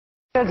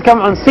To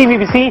come on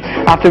CBBC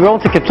after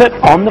going to take a trip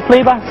on the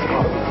play bus.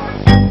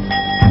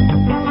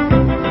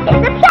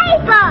 It's the play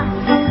bus!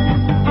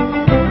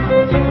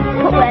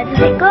 But where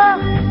does it go?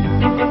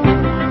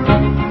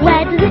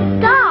 Where does it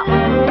stop?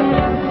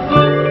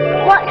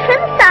 Watch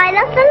from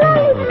Silas the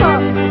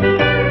Lollipop.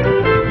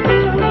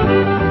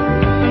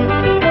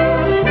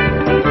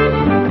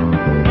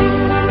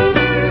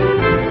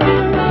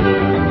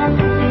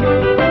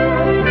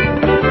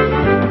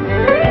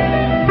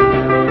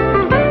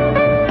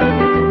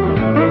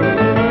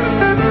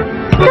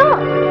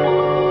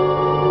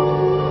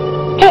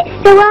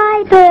 The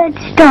Whybird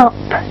stop.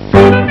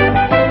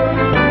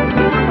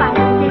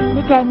 Whybird in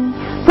the den,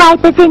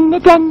 Whybird in the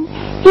den.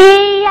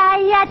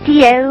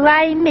 Hey-I-at-yo,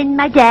 I'm in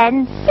my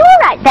den. You all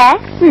right there?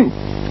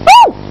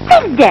 Oh,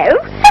 hello.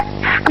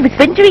 I was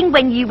wondering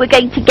when you were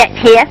going to get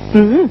here.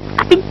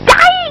 I've been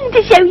dying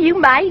to show you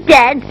my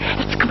den.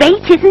 It's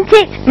great, isn't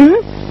it?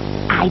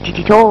 I did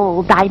it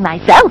all by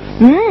myself.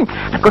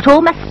 I've got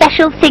all my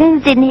special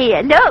things in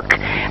here, look.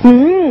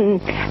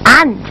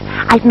 And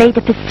I've made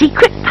up a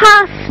secret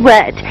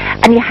password,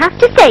 and you have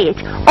to say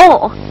it,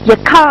 or you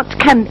can't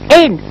come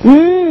in.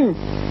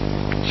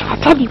 Shall I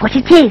tell you what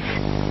it is?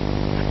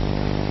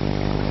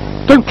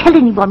 Don't tell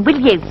anyone, will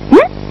you?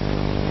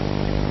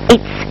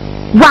 It's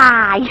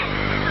why.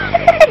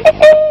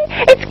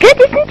 It's good,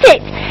 isn't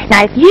it?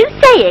 Now, if you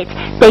say it,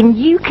 then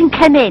you can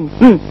come in.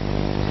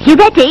 You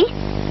ready?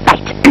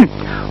 Right.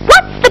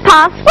 What's the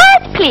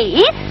password,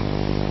 please?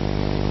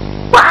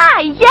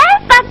 Why,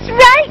 yes, that's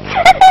right.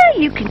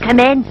 You can come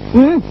in.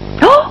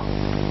 Oh,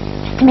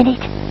 just a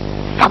minute.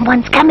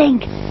 Someone's coming.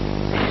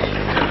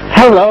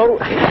 Hello.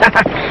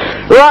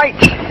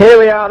 Right, here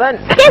we are then.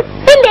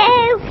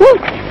 Hello.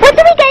 What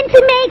are we going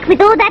to make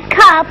with all that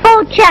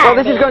cardboard, Charlie?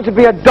 Well, this is going to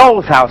be a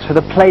doll's house for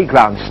the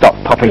playground. Stop,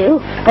 Poppy.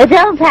 A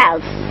doll's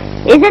house?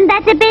 Isn't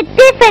that a bit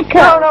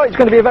difficult? No, it's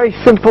going to be a very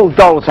simple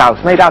doll's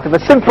house made out of a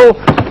simple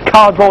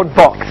cardboard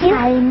box.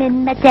 I'm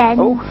in my den.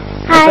 Oh,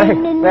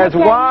 there's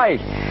Why.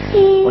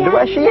 Wonder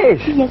where she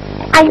is.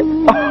 I'm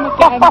in my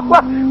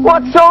den.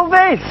 What's all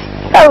this?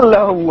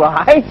 Hello,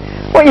 Why?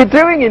 What are you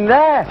doing in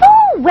there?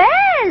 Oh,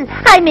 well,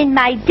 I'm in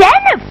my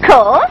den, of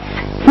course.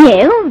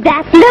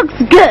 That looks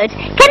good.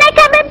 Can I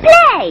come and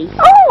play?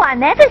 Oh,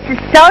 I'm ever so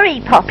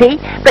sorry, Poppy,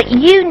 but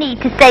you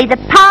need to say the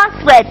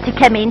password to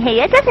come in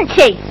here, doesn't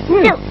she?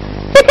 No,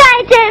 but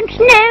I don't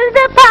know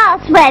the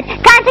password.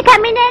 Can't I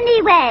come in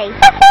anyway?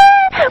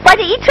 Why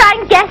don't you try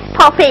and guess,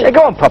 Poppy? Yeah,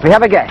 go on, Poppy,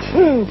 have a guess.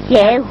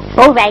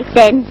 All right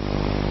then.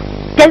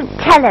 Don't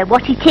tell her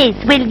what it is,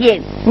 will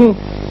you?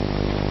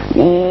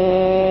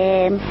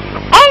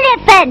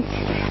 Elephant.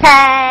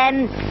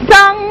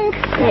 Wrong.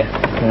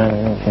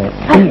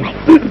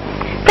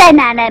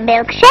 Banana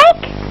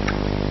milkshake.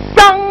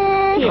 Wrong.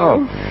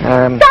 Oh,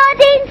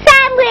 Sardine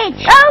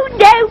sandwich. Oh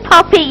no,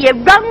 Poppy, you're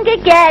wrong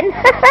again.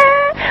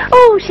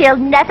 Oh, she'll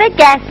never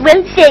guess,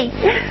 will she?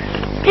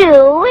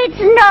 Oh, it's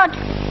not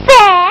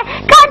fair.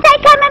 Can't I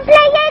come and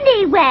play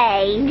anyway?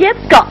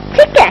 You've got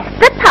to guess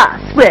the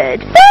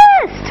password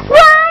first.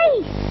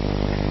 Why?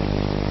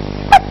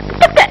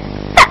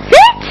 That's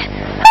it?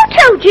 Who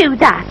told you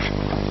that?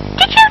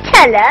 Did you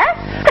tell her?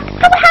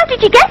 How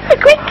did you guess so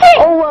quickly?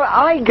 Oh,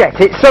 I get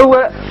it. So,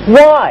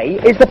 why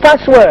is the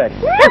password?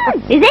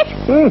 Is it?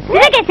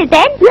 Did I guess it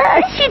then?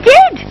 Yes. She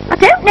did. I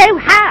don't know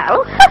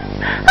how.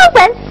 Oh,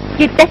 well,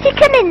 you'd better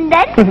come in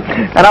then.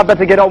 And I'd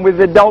better get on with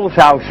the doll's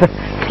house.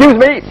 Excuse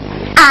me.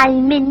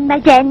 I'm in my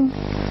den.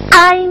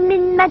 I'm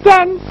in my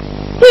den.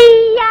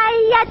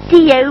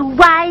 E-I-A-D-O,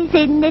 Y's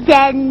in the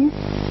den.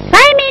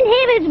 I'm in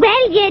here as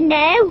well, you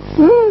know.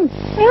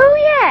 Oh,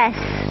 yes.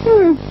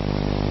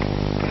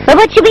 Well,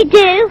 what should we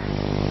do?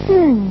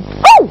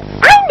 Oh,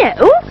 I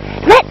know.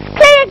 Let's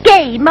play a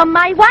game on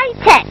my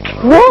Y-Tech.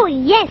 Oh,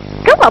 yes.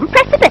 Go on,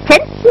 press the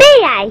button.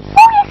 May I?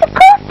 Oh, yes, of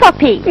course,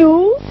 Poppy.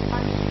 Oh,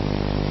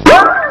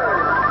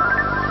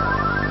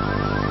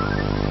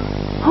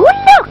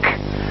 look.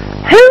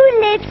 Who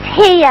lives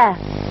here?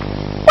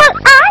 Well,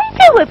 I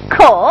do, of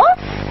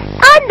course.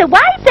 I'm the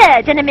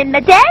Whybird and I'm in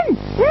the den.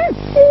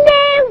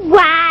 No,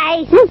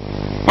 why?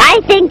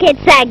 I think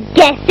it's a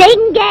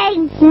guessing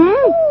game.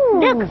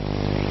 Look.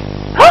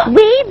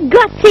 We've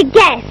got to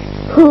guess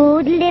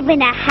who'd live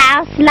in a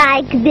house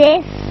like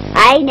this.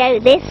 I know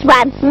this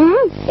one.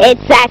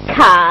 It's a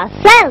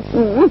castle.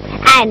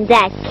 And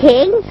a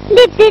king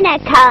lives in a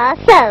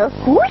castle.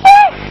 Oh,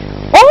 yes.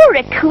 Or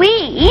a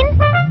queen.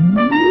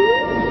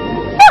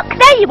 Look,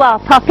 there you are,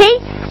 Poppy.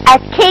 A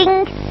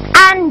king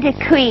and a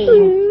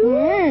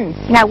queen.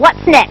 Now,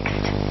 what's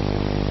next?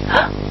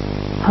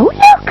 Oh,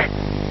 look.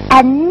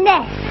 A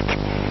nest.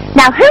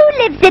 Now, who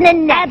lives in a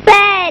nest? A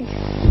bird.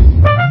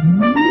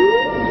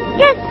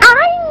 Yes,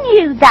 I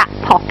knew that,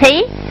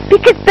 Poppy,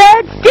 because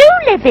birds do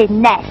live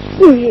in nests.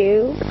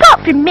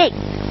 Apart from me,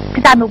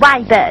 because I'm a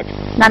Whybird,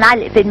 and I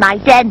live in my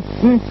den.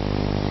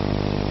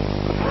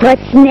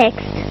 What's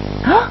next?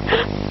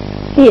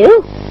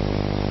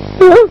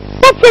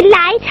 That's a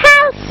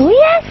lighthouse.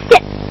 Yes.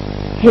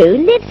 Who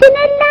lives in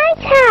a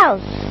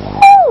lighthouse?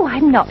 Oh,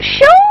 I'm not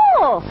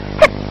sure.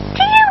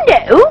 Do you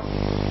know?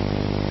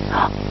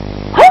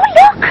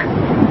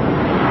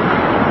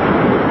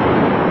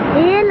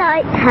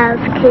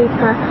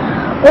 housekeeper.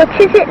 What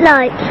is it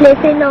like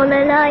living on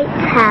a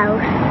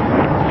lighthouse?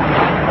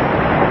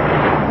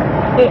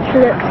 It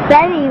looks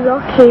very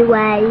rocky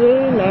where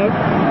you live.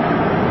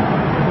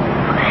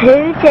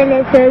 Who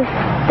delivers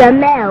the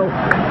milk?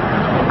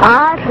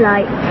 I'd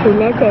like to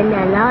live in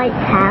a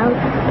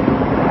lighthouse.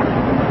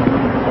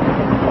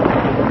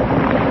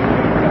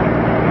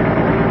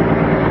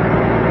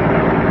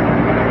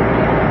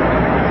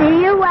 Do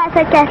you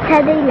ever get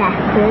any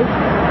letters?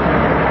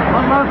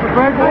 One month for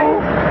Bradley.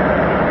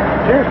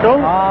 Cheers, Tom.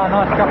 Ah,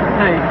 nice cup of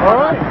tea. All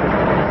right.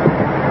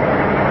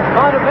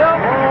 Mind a bill?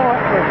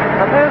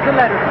 And there's the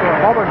letter for you.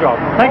 Proper job.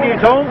 Thank you,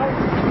 Tom.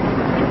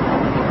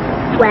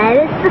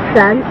 Where is the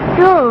front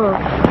door?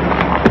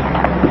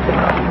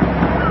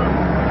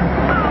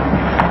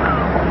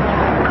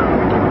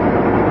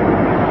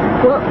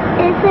 What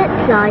is it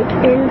like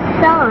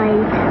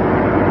inside?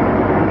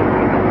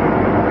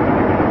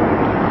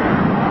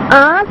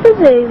 Are the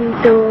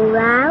rooms all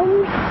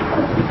round?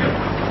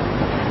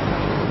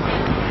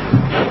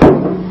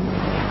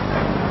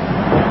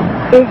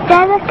 Is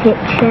there a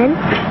kitchen?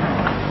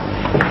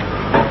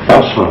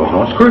 That smells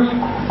nice, Chris.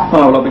 Oh,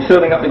 well, I'll be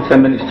serving up in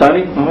 10 minutes,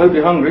 Tony. I hope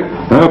you're hungry.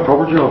 Yeah,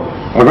 proper job.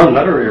 I've got a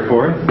letter here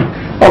for you.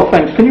 Oh,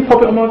 thanks. Can you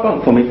pop it on my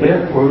bunk for me, please?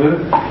 Yeah, we'll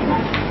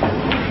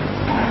do.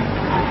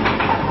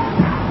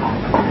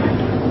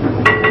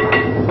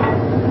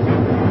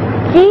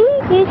 Do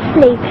you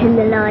sleep in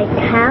the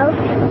lighthouse?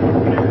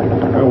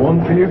 Got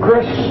one for you,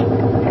 Chris.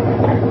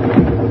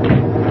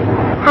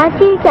 How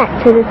do you get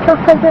to the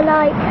top of the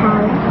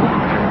lighthouse?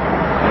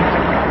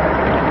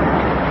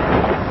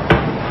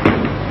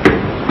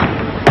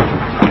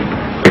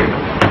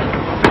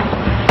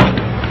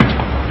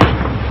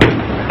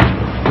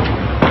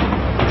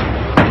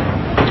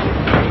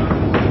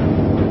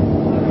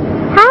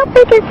 How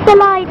big is the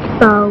light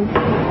bulb?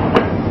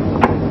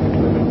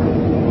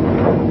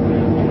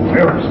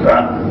 Here's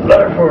that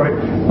letter for you.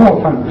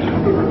 Oh, thanks.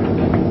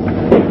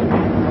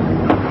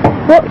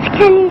 What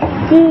can you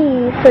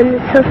see from the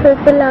top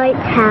of the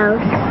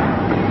lighthouse?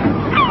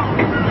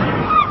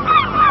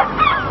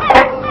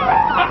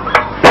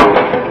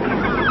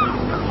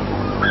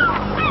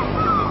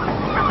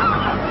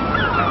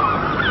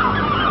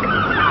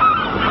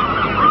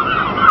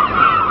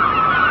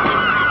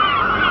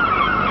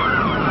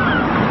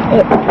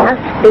 It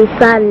must be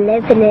fun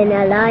living in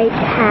a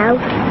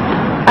lighthouse.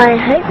 I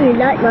hope you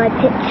like my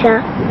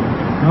picture.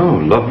 Oh,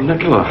 lovely,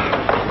 Nicola.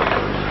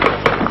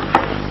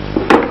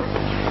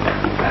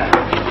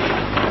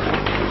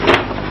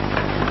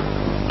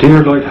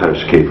 Dear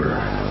lighthouse keeper,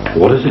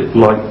 what is it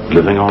like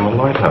living on a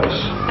lighthouse?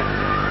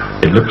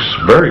 It looks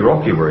very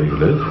rocky where you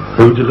live.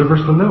 Who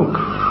delivers the milk?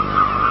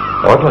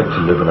 I'd like to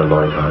live in a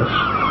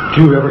lighthouse.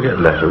 Do you ever get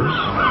letters?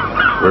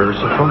 Where's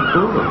the front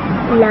door?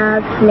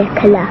 Love,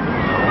 Nicola.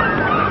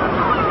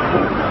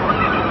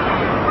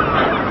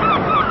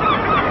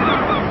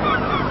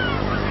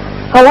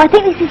 Oh, I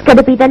think this is going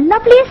to be the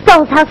loveliest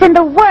doll's house in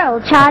the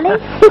world, Charlie.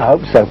 I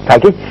hope so,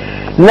 Peggy.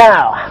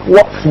 Now,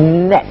 what's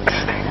next?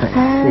 Let's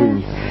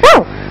see.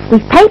 Well,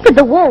 we've papered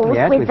the walls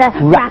Yes, with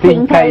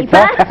wrapping paper.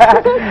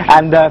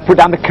 and put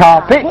down the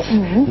carpet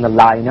and the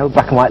lino,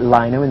 black and white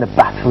lino in the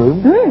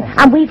bathroom.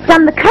 And we've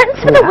done the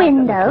curtains for the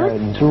windows.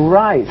 Curtains,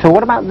 right. So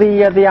what about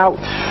the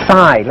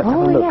outside? Let's have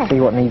a look, yes. see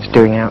what needs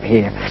doing out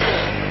here.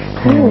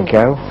 There we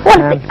go.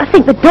 Well, I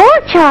think the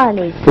door,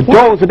 Charlie. The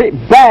door's a bit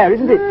bare,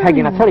 isn't it, Peggy?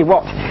 And I tell you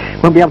what,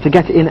 won't be able to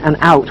get in and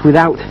out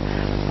without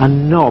a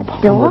knob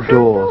on the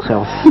door.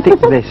 So I'll stick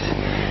this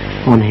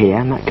on here,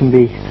 and that can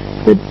be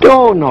the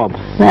doorknob.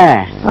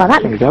 There. Oh,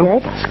 that There we looks go.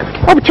 good. That's good.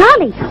 Oh,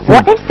 Charlie,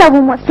 what if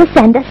someone wants to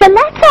send us a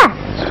letter?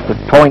 That's a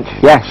good point,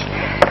 yes.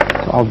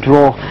 So I'll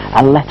draw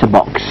a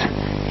letterbox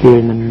here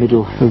in the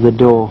middle of the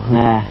door,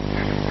 there.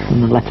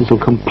 And the letters will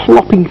come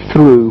plopping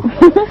through.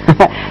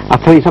 I'll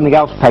tell you something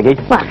else, Peggy.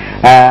 What?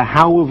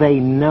 How will they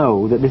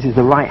know that this is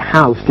the right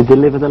house to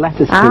deliver the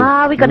letters to?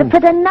 Ah, we've got to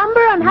put a number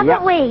on, haven't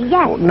Yep. we?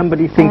 Yes. What number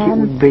do you think it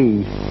would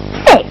be?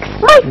 6,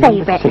 my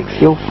Number favourite.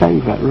 6, your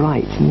favourite,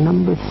 right.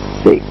 Number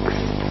 6.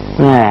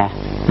 There.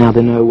 Now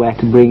they know where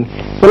to bring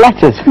the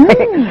letters.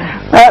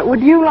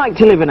 Would you like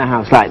to live in a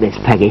house like this,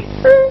 Peggy?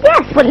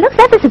 Yes, well, it looks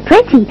ever so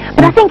pretty,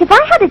 but I think if I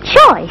had a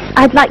choice,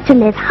 I'd like to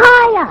live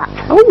high up.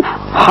 Oh,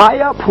 high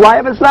up? Why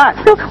ever's that?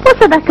 So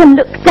that I can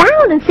look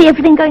down and see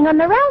everything going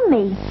on around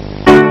me.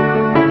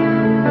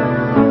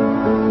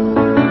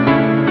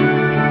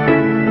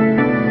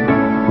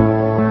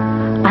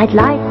 I'd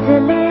like to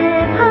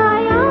live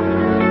high up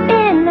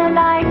in the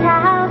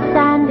lighthouse,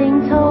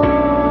 standing tall.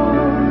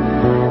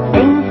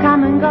 Things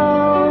come and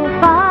go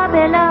far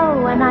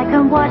below, and I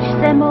can watch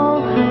them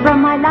all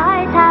from my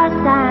lighthouse,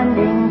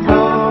 standing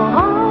tall.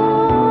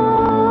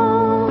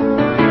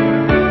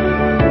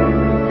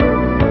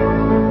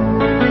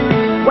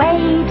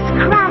 Waves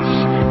crash,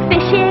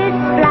 fishes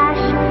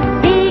splash,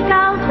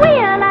 seagulls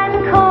wheel and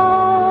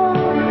call.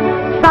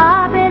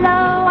 Far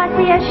below I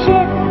see a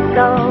ship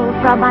go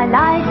from my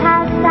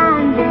lighthouse,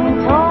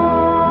 standing tall.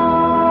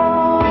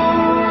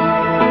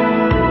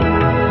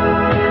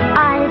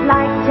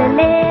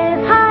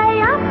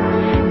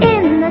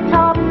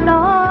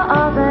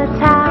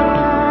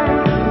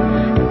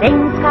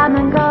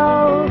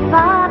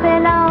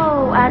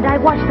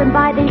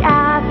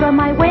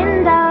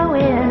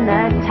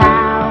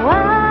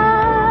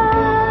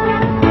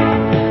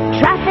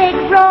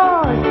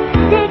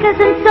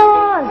 and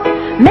sores,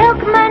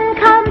 milkman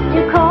comes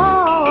to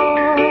call.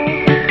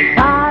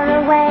 Far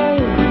away,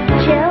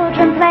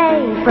 children play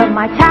from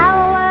my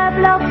tower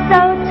block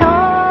so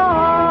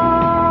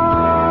tall.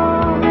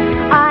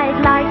 I'd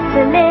like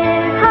to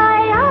live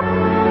high up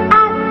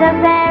at the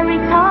very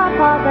top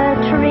of a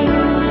tree.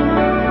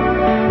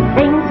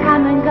 Things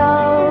come and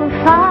go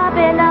far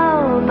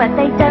below, but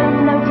they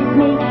don't notice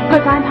me,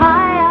 'cause I'm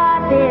high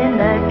up in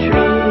the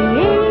tree.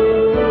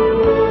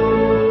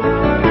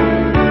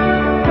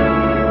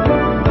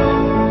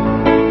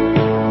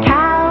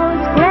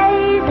 Cows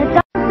graze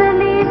the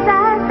leaves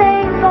as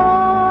they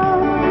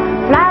fall.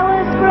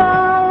 Flowers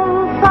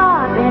grow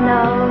far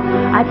below.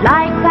 I'd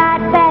like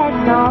that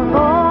best of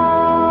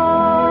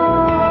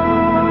all,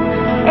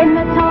 in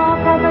the top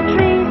of a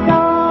tree so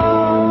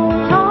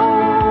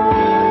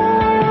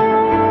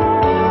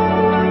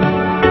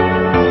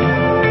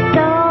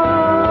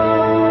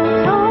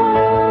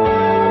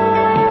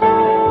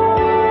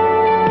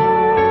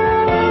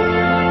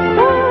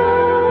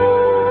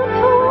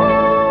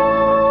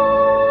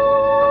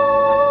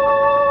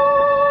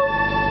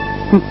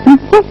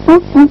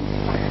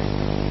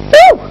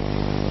Oh,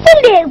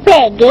 hello,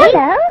 Peggy.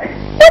 Hello?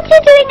 What are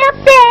you doing up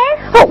there?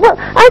 Oh, well,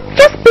 I've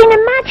just been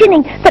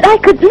imagining that I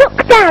could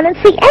look down and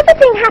see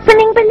everything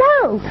happening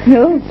below.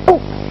 Oh,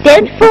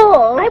 don't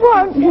fall. I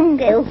won't.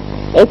 No.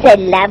 It's a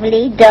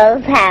lovely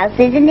doll's house,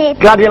 isn't it?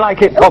 Glad you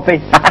like it, Poppy.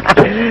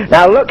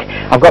 Now look,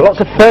 I've got lots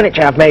of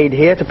furniture I've made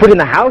here to put in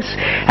the house.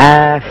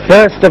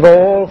 First of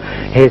all,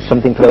 here's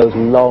something for those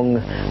long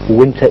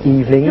winter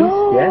evenings.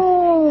 Oh. Yes,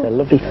 it's a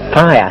lovely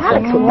fire. So I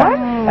put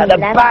that at the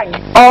lovely. back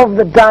of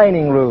the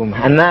dining room.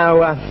 And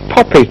now,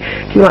 Poppy,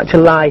 if you like to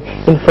lie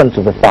in front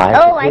of the fire,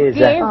 Oh, I here's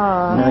do. a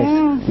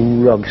nice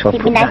rug. So I'll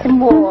Keep me put nice that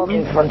and warm.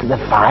 in front of the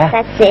fire.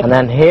 That's it. And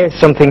then here's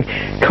something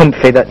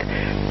comfy that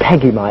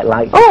Peggy might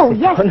like. Oh,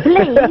 yes,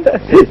 please.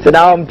 It's an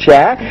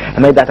armchair. I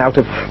made that out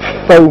of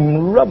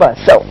foam rubber,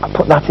 so I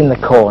put that in the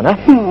corner.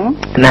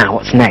 Now,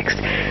 what's next?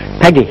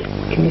 Peggy,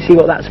 can you see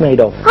what that's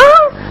made of?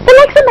 Oh, the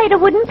legs are made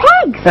of wooden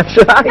pegs. That's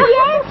right.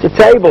 Yes. It's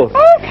a table.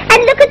 Oh,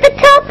 and look at the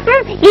top.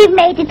 You've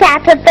made it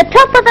out of the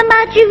top of the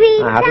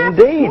margarine I have tub.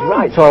 indeed.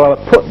 Right, so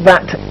I'll put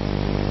that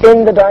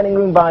in the dining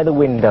room by the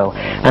window.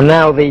 And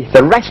now the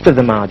rest of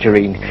the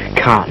margarine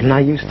carton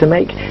I used to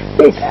make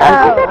this.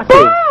 Oh,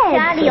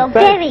 Charlie, you're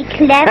very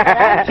clever,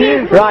 aren't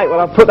you? Right, well,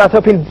 I'll put that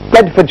up in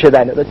Bedfordshire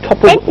then, at the top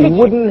of Bedfordshire.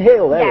 Wooden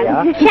Hill. There we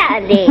are.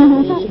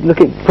 Charlie.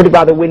 Put it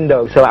by the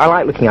window. So I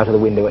like looking out of the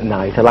window at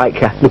night. I like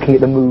looking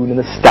at the moon and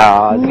the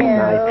stars at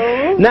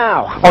night.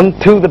 Now, on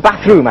to the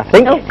bathroom, I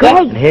think. Oh,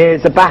 great. And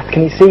here's a bath.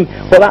 Can you see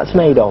what that's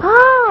made of?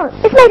 Oh,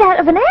 it's made out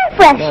of an air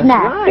freshener.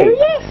 That's right. Oh,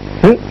 yes.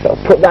 So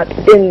I'll put that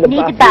in the You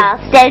need a bathroom.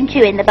 bath, don't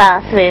you, in the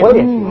bathroom? Well,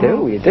 yes,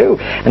 you do.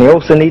 And you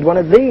also need one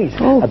of these,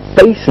 a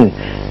basin,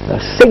 a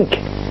sink.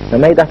 I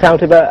made that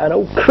out of an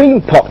old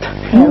cream pot.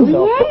 So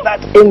I'll put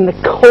that in the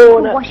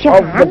corner Wash your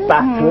of the hands.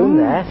 bathroom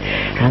there.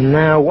 And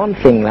now one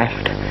thing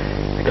left,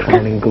 the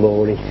crowning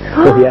glory.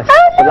 Oh yes,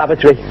 the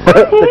lavatory,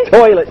 the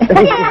toilet.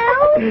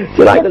 Hello. Do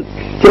you like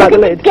the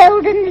lid?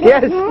 Golden lid.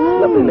 Yes,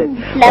 lovely lid.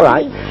 Lovely. All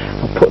right,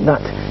 I'll put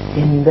that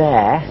in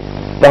there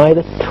by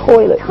the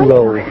toilet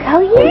roll. Oh,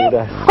 yes.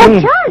 holder.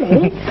 Oh,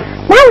 Charlie,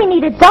 now we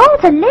need a doll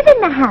to live in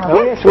the house.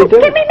 Oh, yes, we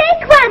do. Can we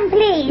make one,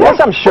 please? Yes,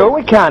 I'm sure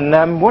we can.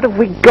 What have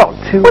we got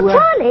to Well,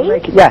 Charlie,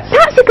 make it? Yes,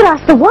 perhaps you could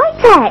ask the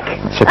Whitek.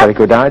 that's a very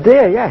good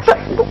idea, yes. But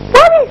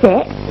where is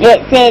it?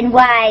 It's in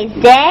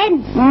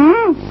Wisden.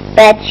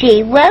 But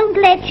she won't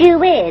let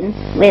you in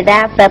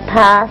without the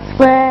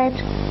password.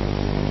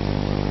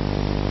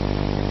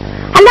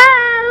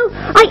 Hello?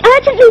 I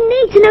urgently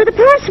need to know the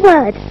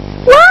password.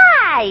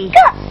 Why?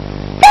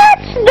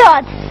 That's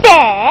not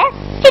fair.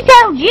 She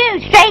told you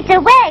straight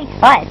away.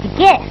 I had to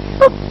guess.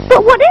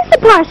 But what is the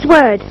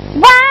password?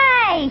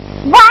 Why?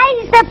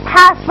 Why's the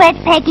password,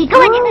 Peggy?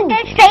 Go on, you can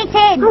go straight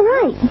in. All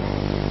right.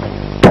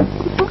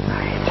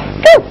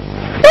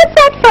 What's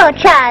that for, I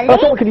Charlie?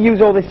 thought we could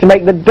use all this to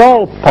make the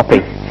doll, Poppy.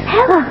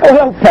 Oh,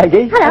 hello,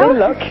 Peggy. Hello. Hey,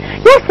 look.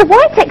 Yes, the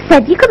Whitek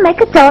said you could make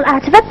a doll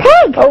out of a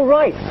pig. Oh,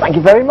 right. Thank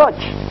you very much.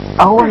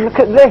 Oh, and look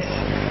at this.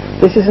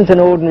 This isn't an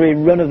ordinary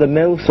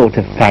run-of-the-mill sort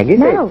of peg, is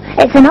No,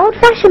 it? it's an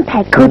old-fashioned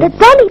peg called a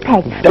dolly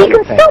peg. Dolly You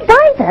can peg. still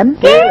buy them.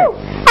 You,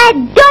 a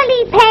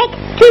dolly peg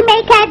to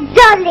make a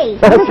dolly.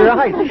 That's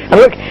right. And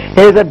look,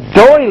 here's a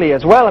doily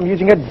as well. I'm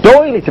using a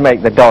doily to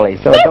make the dolly.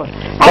 So A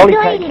dolly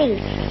peg.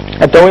 doily.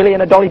 A doily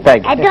and a dolly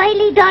peg. A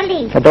doily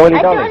dolly. A doily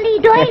A dolly. dolly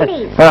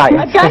doily. All right.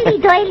 A dolly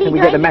doily We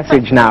get the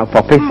message now,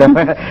 Poppy. So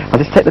I'll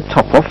just take the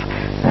top off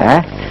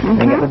there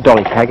and get the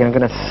dolly peg, and I'm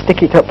going to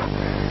stick it up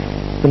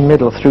the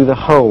middle through the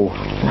hole.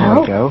 There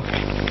we go.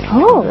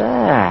 Oh.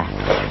 There.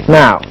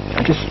 Now,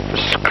 I just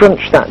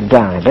scrunch that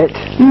down a bit,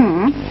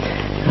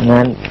 and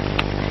then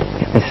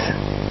get this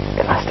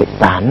elastic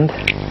band,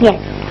 Yes.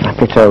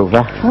 wrap it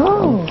over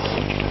Oh.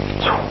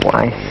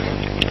 twice.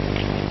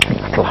 I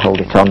think that'll hold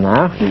it on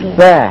now.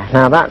 There.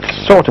 Now that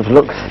sort of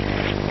looks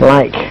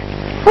like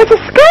Oh, it's a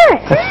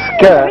skirt. a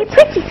skirt. Very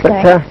pretty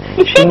skirt. But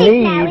It's she finished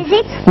needs... now, is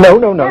it? No.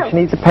 Oh. She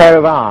needs a pair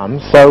of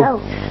arms, so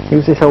Oh.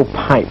 use this old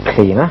pipe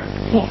cleaner.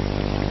 Yes.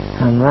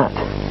 And that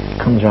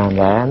comes round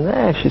there, and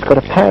there she's got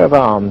a pair of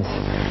arms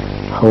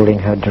holding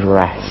her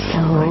dress.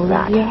 Like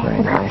that. Yeah,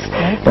 Very nice.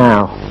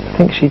 Now, I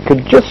think she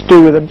could just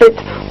do with a bit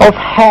of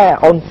hair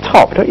on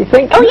top, don't you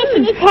think? Oh, yes,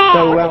 it is hair.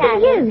 So,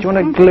 do you want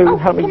to glue,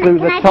 help me glue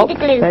the top? Do the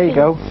glue, There you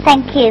go.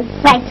 Thank you.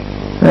 Right.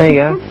 There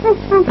you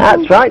go.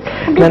 That's right.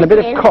 And then a bit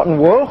of cotton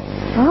wool.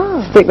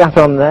 Oh. Stick that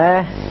on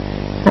there.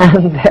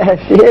 And there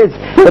she is.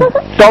 The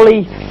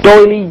dolly.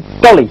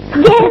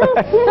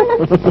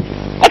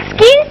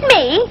 Excuse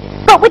me,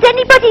 but would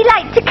anybody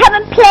like to come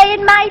and play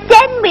in my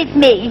den with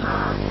me?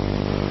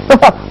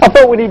 I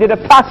thought we needed a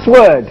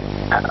password.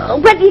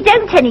 Well, you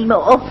don't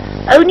anymore.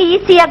 Only,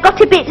 you see, I got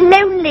a bit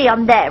lonely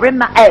on there on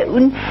my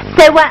own,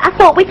 so I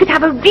thought we could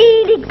have a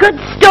really good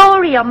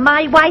story on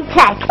my white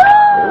egg.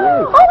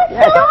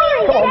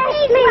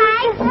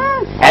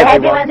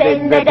 Everyone's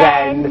in the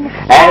den.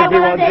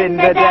 Everyone's in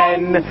the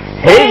den.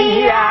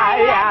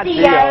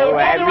 Hey-ya-ya-dee-o.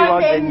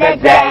 Everyone's in the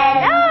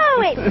den.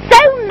 Oh, it's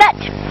so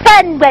much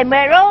fun when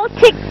we're all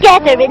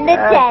together in the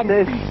den.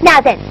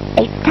 Now then,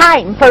 it's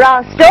time for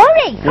our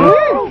story.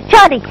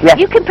 Charlie, Yes.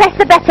 you can press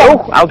the button.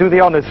 Oh, I'll do the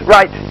honours.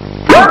 Right.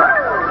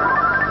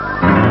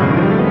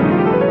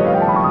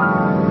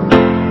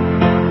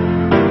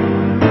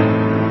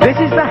 This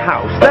is the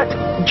house that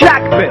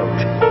Jack built.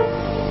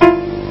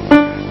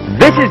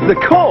 This is the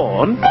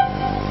corn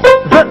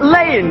that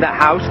lay in the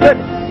house that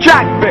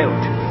Jack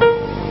built.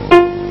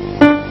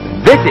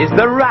 This is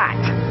the rat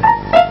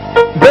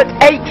that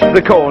ate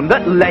the corn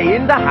that lay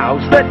in the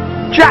house that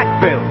Jack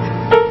built.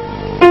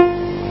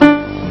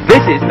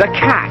 This is the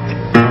cat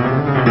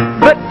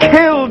that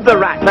killed the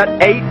rat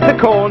that ate the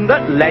corn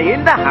that lay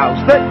in the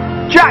house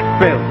that Jack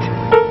built.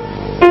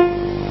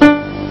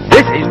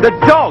 This is the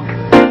dog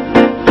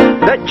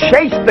that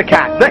chased the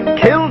cat that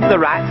killed the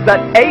rats that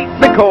ate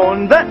the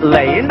corn that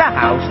lay in the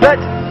house that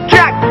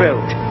Jack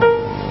built.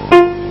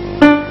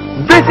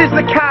 This is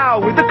the cow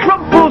with the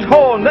crumpled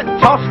horn that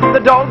tossed the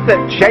dog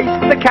that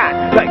chased the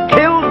cat that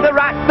killed the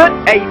rat that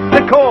ate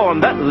the corn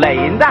that lay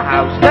in the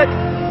house that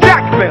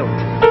Jack built.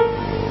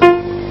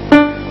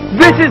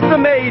 This is the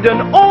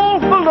maiden all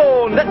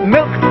forlorn that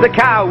milked the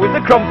cow with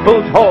the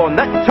crumpled horn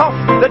that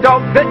tossed the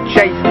dog that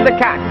chased the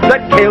cat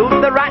that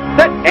killed the rat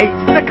that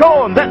ate the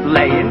corn that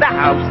lay in the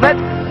house that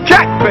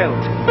Jack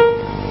built.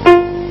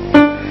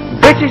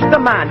 This is the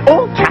man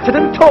all tattered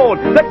and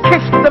torn that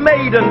kissed the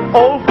maiden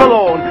all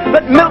forlorn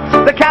that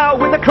milked the cow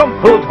with the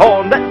crumpled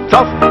horn that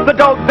tossed the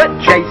dog that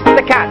chased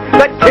the cat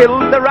that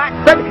killed the rat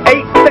that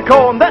ate the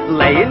corn that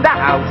lay in the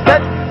house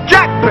that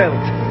Jack built.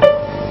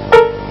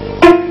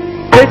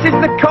 This is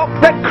the cock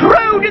that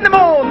crowed in the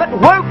morn that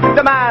woke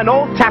the man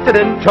all tattered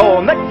and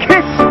torn that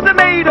kissed the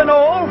maiden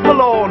all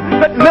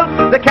forlorn that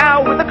milked the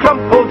cow with the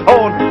crumpled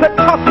horn that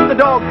tossed the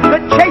dog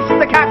that chased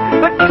the cat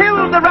that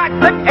killed the rat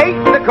that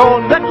ate the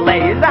corn that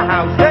lay in the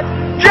house that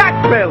Jack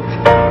built.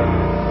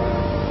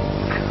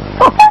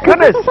 Oh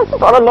goodness,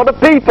 not a lot of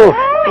people.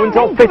 Wouldn't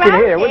all fit in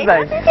here, would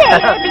they?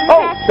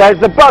 Oh, there's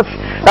the bus.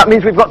 That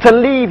means we've got to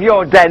leave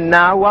your den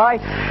now. Why?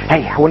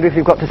 Hey, I wonder if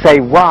you've got to say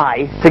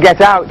why to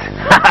get out.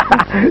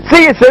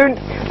 See you soon.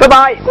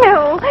 Bye-bye.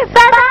 No,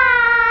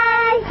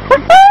 bye-bye.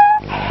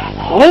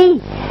 Hey,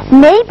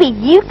 maybe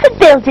you could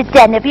build a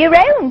den of your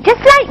own,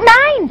 just like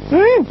mine.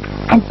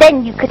 And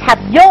then you could have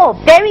your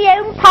very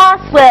own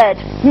password.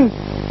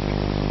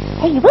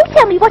 Hey, you will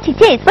tell me what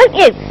it is, won't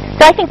you?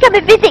 So I can come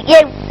and visit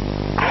you.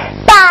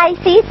 Bye,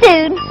 see you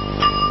soon.